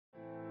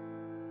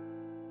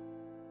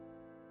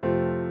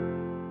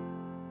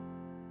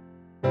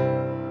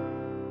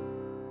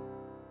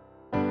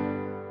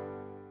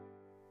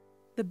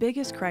The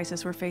biggest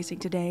crisis we're facing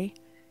today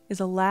is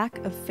a lack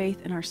of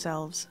faith in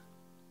ourselves.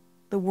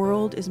 The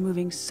world is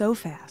moving so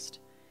fast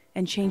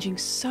and changing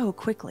so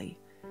quickly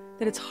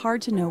that it's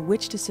hard to know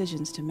which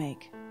decisions to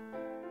make.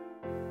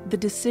 The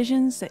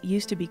decisions that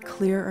used to be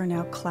clear are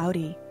now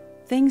cloudy.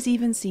 Things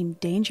even seem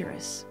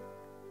dangerous.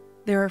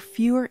 There are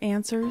fewer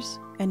answers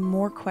and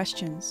more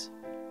questions.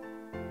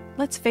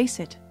 Let's face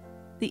it,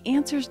 the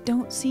answers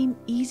don't seem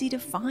easy to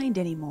find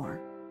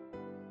anymore.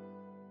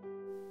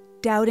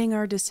 Doubting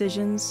our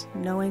decisions,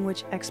 knowing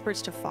which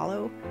experts to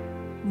follow,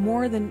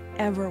 more than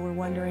ever we're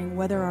wondering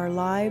whether our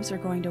lives are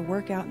going to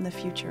work out in the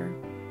future.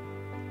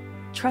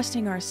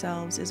 Trusting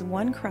ourselves is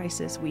one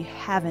crisis we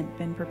haven't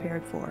been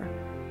prepared for.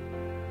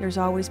 There's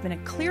always been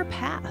a clear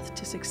path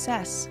to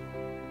success,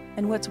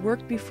 and what's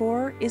worked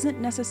before isn't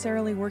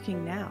necessarily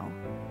working now.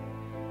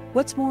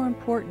 What's more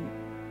important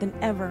than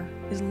ever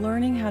is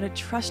learning how to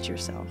trust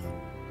yourself.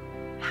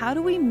 How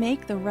do we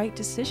make the right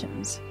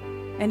decisions?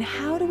 And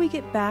how do we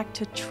get back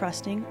to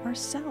trusting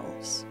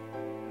ourselves?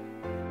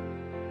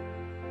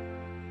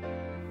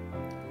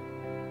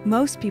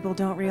 Most people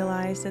don't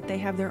realize that they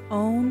have their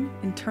own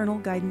internal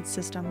guidance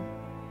system.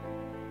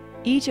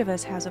 Each of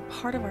us has a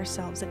part of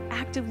ourselves that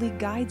actively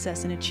guides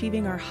us in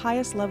achieving our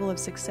highest level of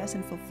success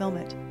and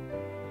fulfillment.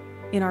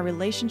 In our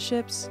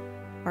relationships,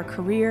 our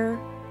career,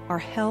 our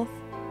health,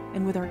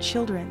 and with our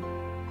children,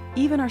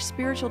 even our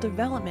spiritual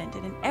development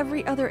and in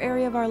every other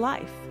area of our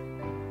life.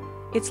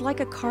 It's like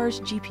a car's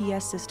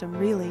GPS system,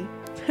 really.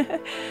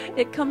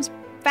 It comes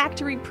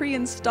factory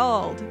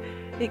pre-installed.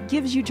 It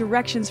gives you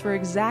directions for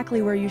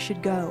exactly where you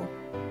should go,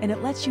 and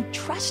it lets you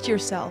trust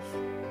yourself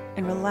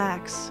and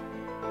relax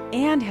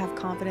and have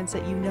confidence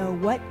that you know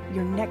what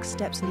your next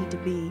steps need to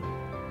be.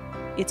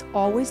 It's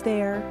always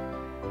there.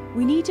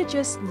 We need to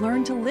just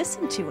learn to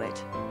listen to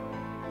it.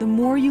 The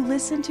more you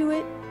listen to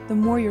it, the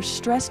more your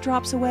stress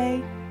drops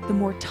away, the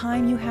more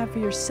time you have for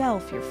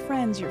yourself, your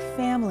friends, your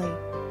family,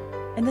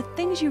 and the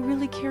things you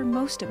really care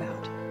most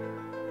about.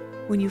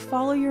 When you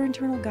follow your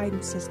internal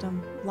guidance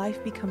system,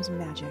 life becomes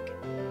magic,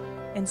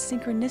 and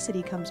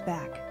synchronicity comes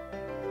back.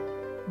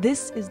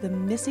 This is the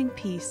missing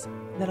piece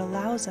that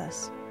allows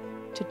us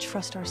to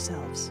trust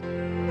ourselves.